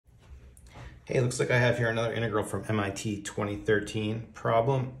Hey, looks like I have here another integral from MIT 2013.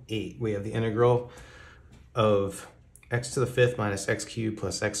 Problem 8. We have the integral of x to the 5th minus x cubed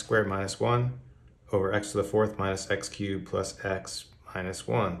plus x squared minus 1 over x to the 4th minus x cubed plus x minus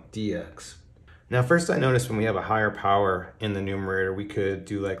 1 dx. Now first I noticed when we have a higher power in the numerator we could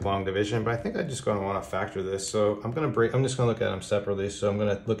do like long division, but I think I'm just going to want to factor this. So I'm just going to look at them separately. So I'm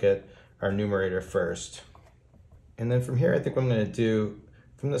going to look at our numerator first. And then from here I think what I'm going to do,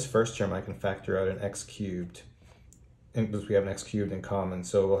 from this first term, I can factor out an x cubed, and because we have an x cubed in common.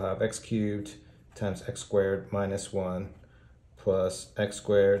 So we'll have x cubed times x squared minus 1 plus x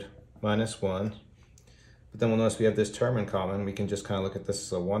squared minus 1. But then we'll notice we have this term in common. We can just kind of look at this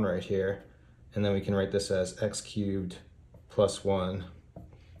as a 1 right here. And then we can write this as x cubed plus 1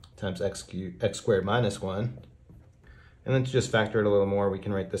 times x squared minus 1. And then to just factor it a little more, we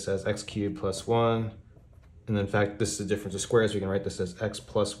can write this as x cubed plus 1. And then in fact, this is the difference of squares. We can write this as x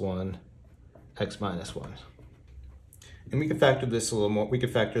plus 1, x minus 1. And we can factor this a little more. We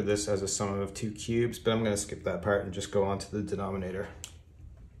could factor this as a sum of two cubes, but I'm going to skip that part and just go on to the denominator.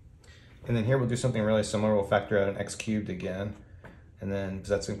 And then here we'll do something really similar. We'll factor out an x cubed again. And then because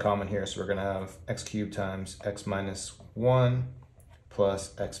that's in common here, so we're going to have x cubed times x minus 1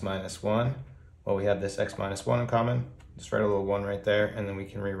 plus x minus 1. Well, we have this x minus 1 in common. Just write a little 1 right there, and then we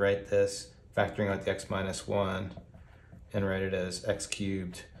can rewrite this factoring out the x minus 1 and write it as x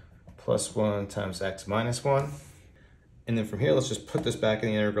cubed plus 1 times x minus 1. And then from here, let's just put this back in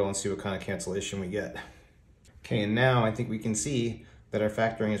the integral and see what kind of cancellation we get. Okay, and now I think we can see that our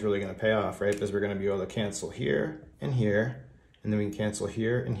factoring is really going to pay off, right? Because we're going to be able to cancel here, and then we can cancel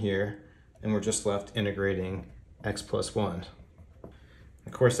here, and we're just left integrating x plus 1.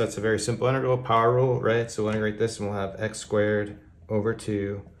 Of course, that's a very simple integral, power rule, right? So we'll integrate this and we'll have x squared over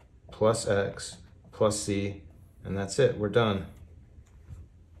 2 plus x plus c, and that's it. We're done.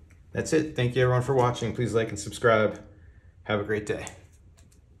 That's it. Thank you everyone for watching. Please like and subscribe. Have a great day.